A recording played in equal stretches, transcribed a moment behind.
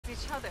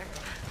other.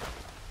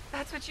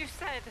 That's what you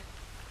said.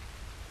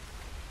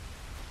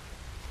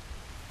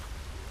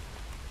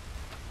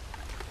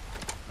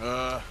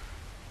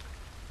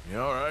 You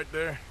all right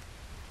there?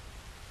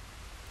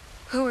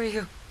 Who are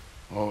you?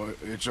 Oh,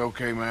 it's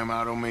okay, ma'am.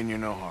 I don't mean you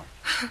no harm.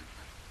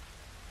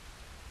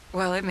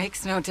 Well, it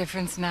makes no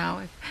difference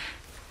now.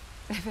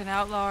 If an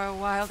outlaw or a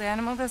wild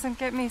animal doesn't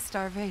get me,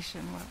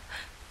 starvation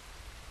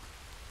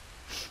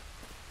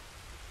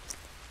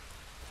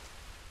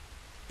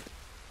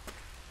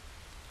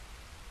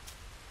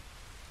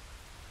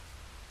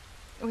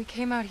will. We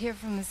came out here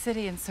from the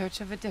city in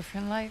search of a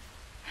different life.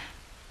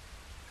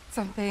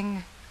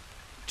 Something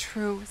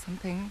true,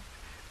 something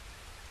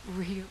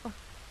real.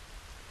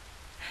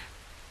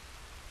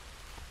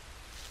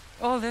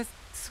 All this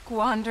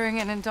squandering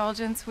and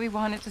indulgence, we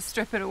wanted to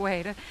strip it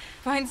away, to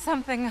find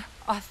something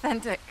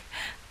authentic.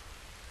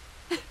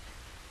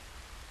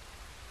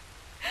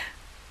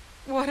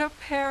 What a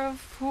pair of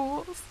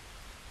fools.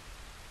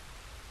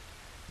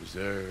 Is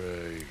there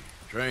a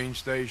train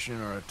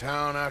station or a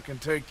town I can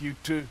take you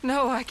to?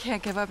 No, I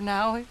can't give up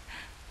now.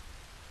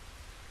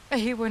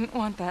 He wouldn't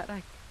want that.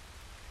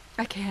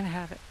 I can't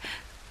have it.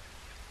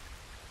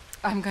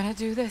 I'm gonna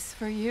do this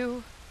for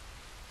you,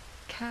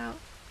 Cal.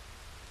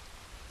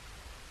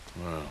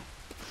 Well,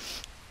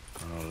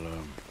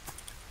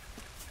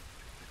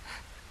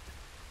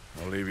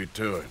 I'll leave you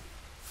to it.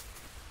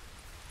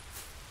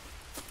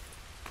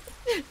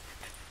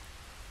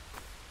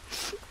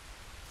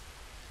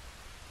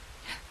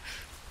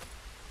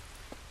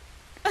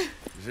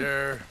 Is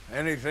there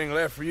anything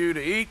left for you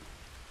to eat?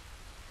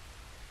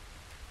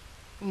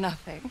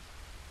 Nothing.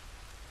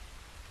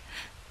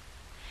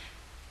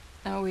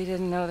 No, we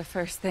didn't know the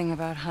first thing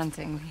about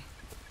hunting. We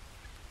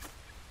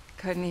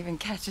couldn't even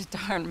catch a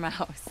darn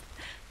mouse.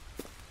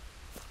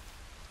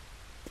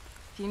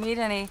 If you need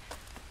any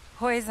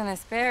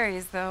poisonous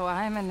berries, though,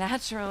 I'm a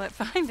natural at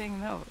finding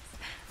those.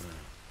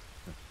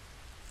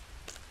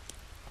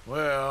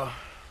 Well,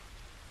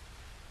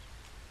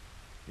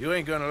 you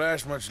ain't gonna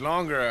last much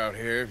longer out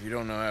here if you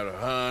don't know how to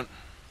hunt.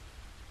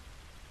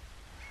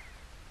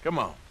 Come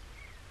on.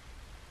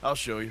 I'll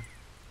show you.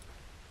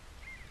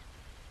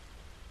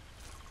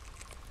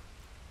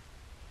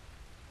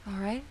 All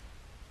right.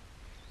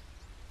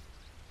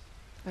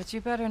 But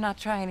you better not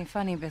try any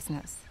funny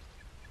business.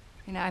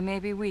 You know, I may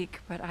be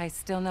weak, but I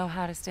still know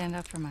how to stand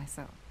up for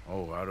myself.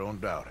 Oh, I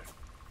don't doubt it.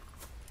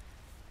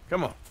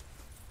 Come on.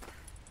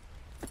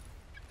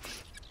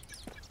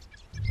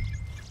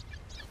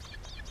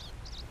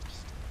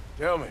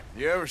 Tell me,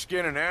 you ever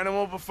skin an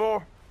animal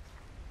before?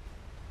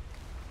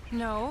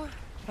 No,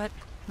 but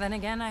then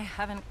again, I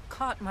haven't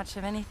caught much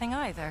of anything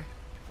either.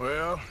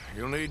 Well,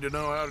 you'll need to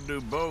know how to do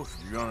both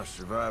if you're gonna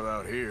survive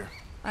out here.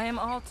 I am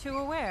all too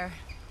aware.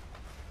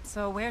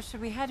 So where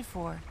should we head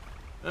for?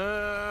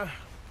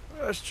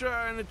 Let's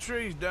try in the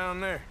trees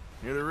down there,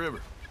 near the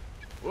river.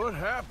 What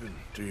happened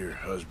to your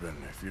husband,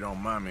 if you don't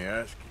mind me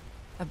asking?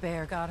 A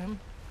bear got him.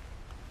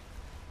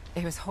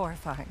 It was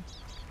horrifying.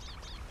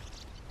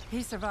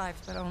 He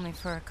survived, but only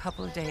for a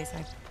couple of days.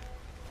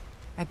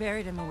 I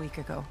buried him a week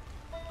ago.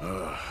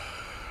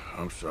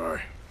 I'm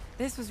sorry.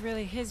 This was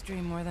really his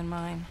dream more than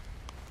mine.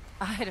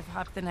 I'd have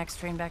hopped the next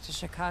train back to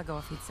Chicago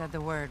if he'd said the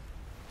word.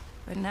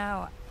 But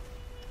now,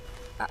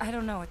 I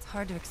don't know, it's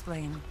hard to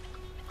explain.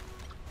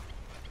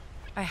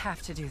 I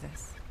have to do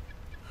this.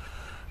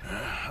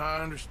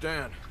 I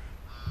understand.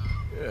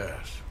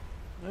 Yes,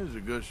 this is a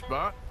good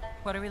spot.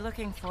 What are we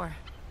looking for?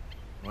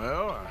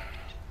 Well,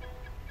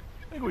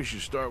 I think we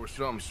should start with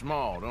something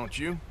small, don't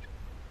you?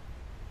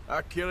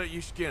 I kill it,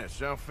 you skin it.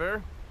 Sound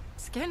fair?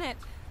 Skin it?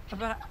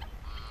 But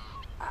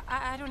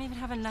I don't even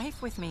have a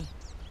knife with me.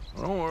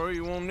 Well, don't worry,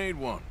 you won't need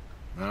one.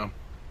 Now,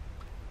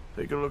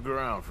 take a look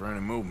around for any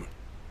movement.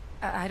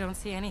 I don't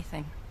see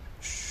anything.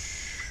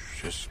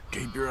 Shh, just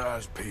keep your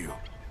eyes peeled.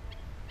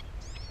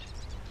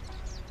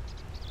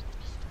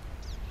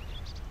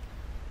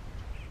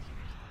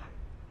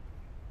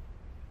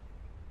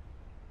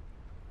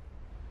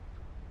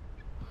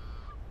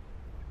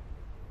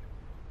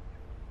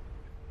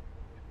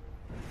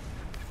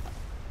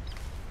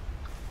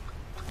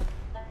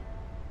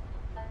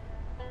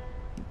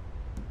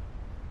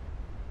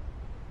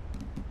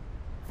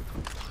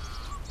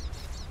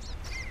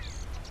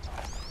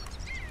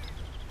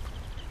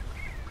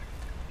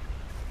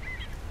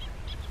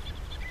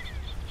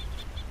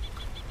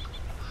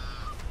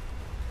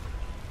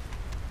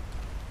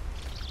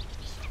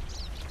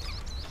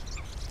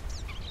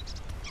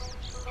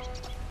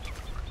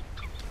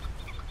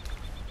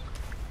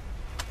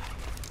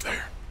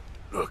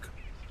 Look,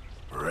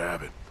 a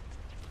rabbit.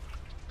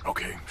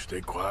 Okay, stay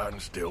quiet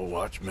and still.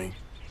 Watch me.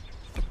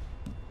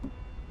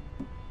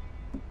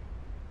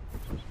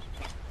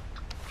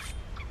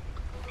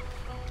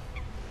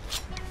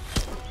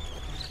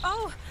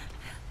 Oh!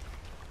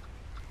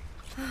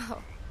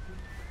 Oh.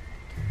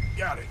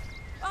 Got it.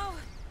 Oh!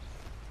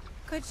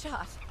 Good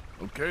shot.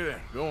 Okay then,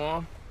 go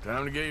on.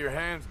 Time to get your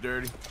hands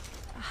dirty.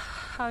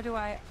 How do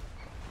I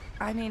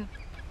mean...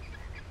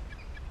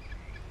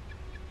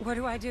 What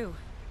do I do?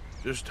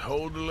 Just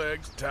hold the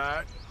legs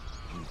tight,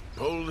 and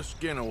pull the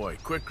skin away,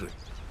 quickly.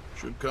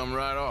 Should come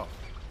right off.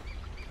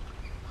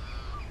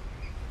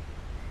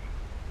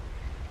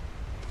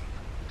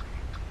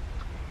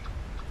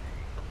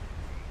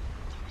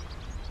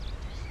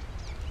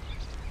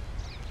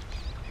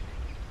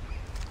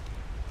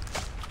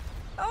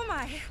 Oh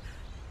my!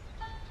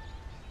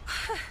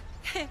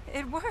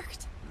 It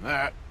worked.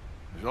 That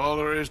is all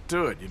there is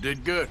to it. You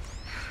did good.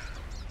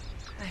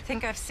 I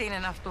think I've seen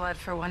enough blood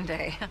for one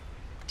day.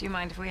 Do you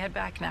mind if we head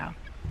back now?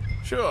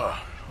 Sure,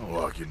 I'll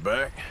walk you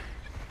back.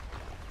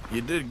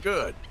 You did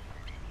good.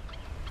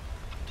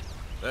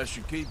 That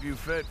should keep you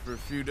fed for a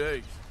few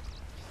days.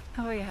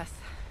 Oh yes,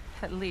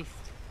 at least.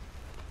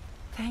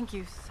 Thank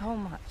you so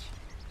much.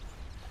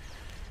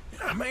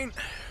 I mean,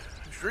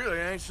 this really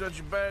ain't such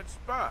a bad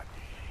spot.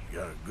 You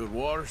got a good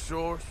water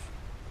source.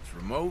 It's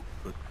remote,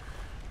 but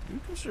you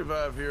can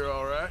survive here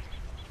all right.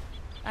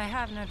 I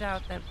have no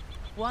doubt that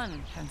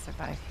one can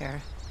survive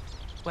here.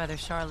 Whether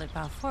Charlotte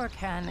Balfour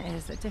can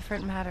is a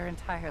different matter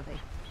entirely.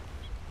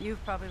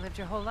 You've probably lived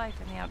your whole life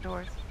in the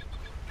outdoors.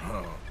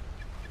 Oh,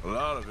 a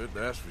lot of it,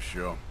 that's for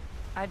sure.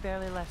 I'd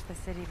barely left the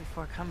city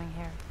before coming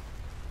here.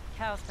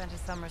 Cal spent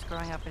his summers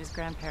growing up at his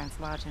grandparents'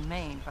 lodge in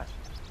Maine, but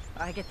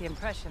I get the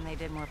impression they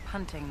did more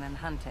punting than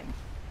hunting.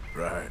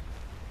 Right.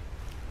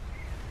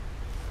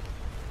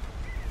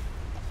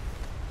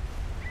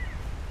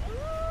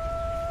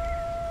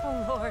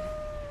 Oh, Lord.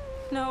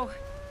 No.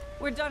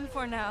 We're done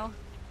for now.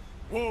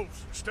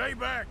 Wolves, stay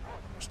back.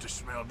 Must have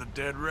smelled the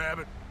dead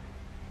rabbit.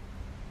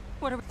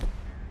 What are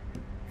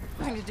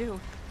we going to do?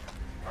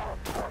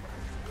 Please.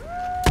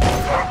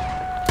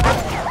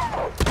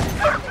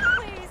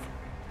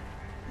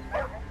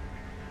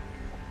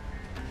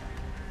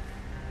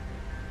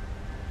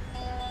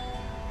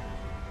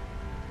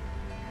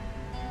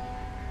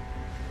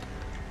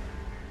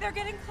 They're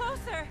getting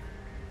closer.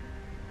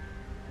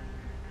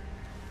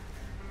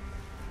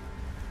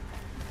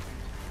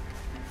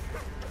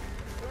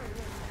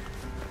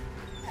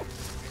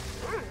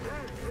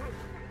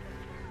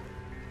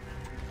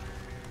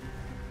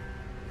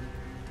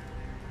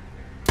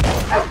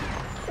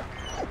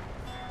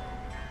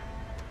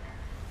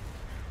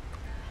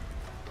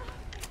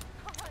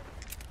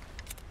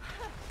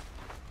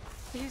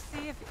 You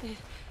see,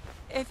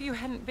 if you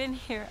hadn't been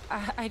here,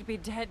 I'd be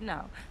dead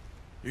now.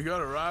 You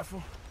got a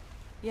rifle?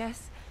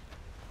 Yes.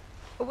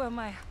 Well,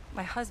 my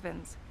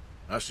husband's.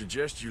 I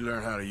suggest you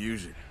learn how to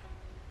use it.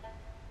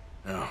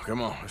 Now,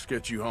 come on, let's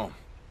get you home.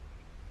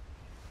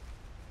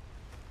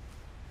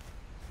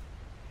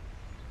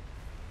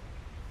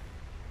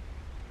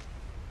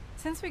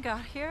 Since we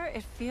got here,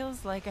 it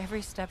feels like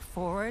every step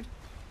forward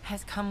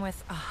has come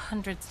with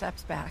 100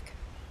 steps back.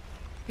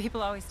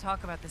 People always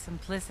talk about the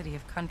simplicity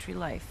of country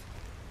life,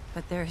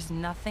 but there's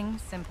nothing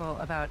simple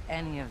about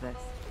any of this.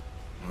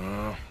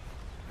 Well,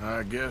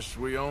 I guess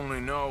we only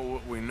know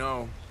what we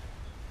know.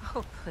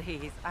 Oh,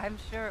 please. I'm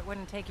sure it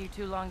wouldn't take you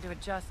too long to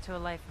adjust to a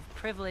life of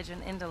privilege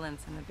and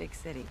indolence in the big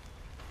city.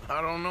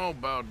 I don't know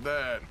about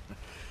that.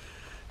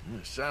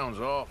 It sounds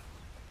awful.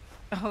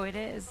 Oh, it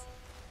is.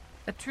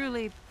 A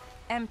truly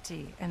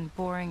empty and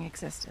boring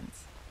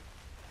existence.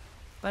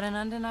 But an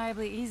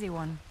undeniably easy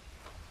one.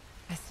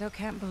 I still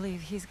can't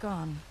believe he's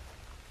gone.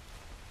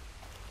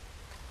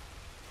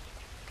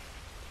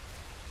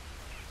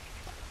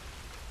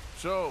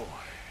 So,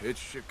 it's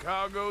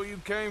Chicago you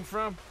came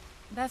from?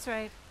 That's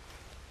right.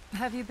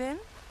 Have you been?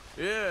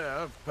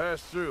 Yeah, I've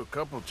passed through a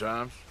couple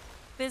times.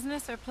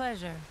 Business or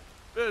pleasure?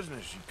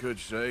 Business, you could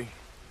say.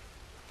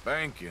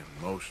 Banking,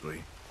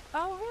 mostly.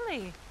 Oh,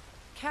 really?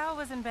 Cal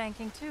was in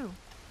banking, too.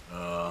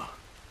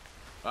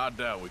 I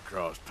doubt we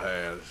crossed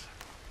paths.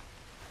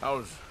 I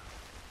was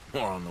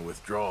more on the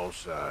withdrawal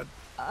side.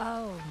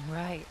 Oh,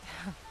 right.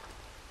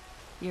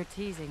 You're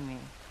teasing me.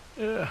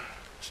 Yeah,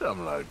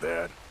 something like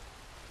that.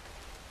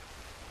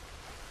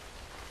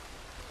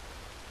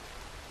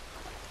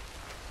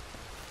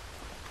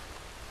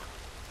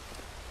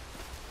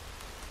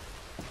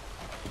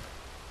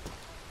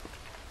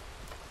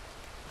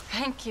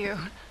 Thank you.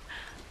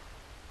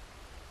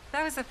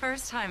 That was the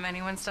first time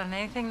anyone's done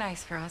anything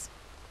nice for us.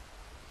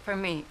 For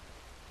me.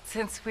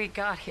 Since we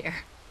got here.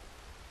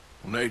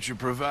 Nature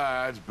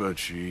provides, but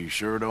she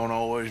sure don't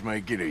always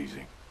make it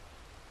easy.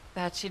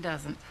 That she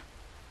doesn't.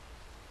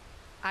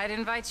 I'd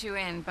invite you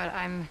in, but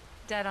I'm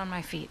dead on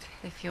my feet,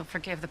 if you'll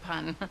forgive the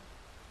pun.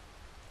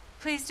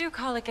 Please do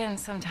call again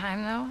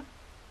sometime, though.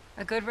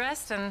 A good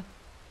rest, and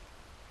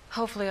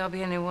hopefully I'll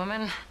be a new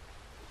woman.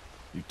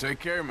 You take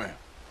care, man.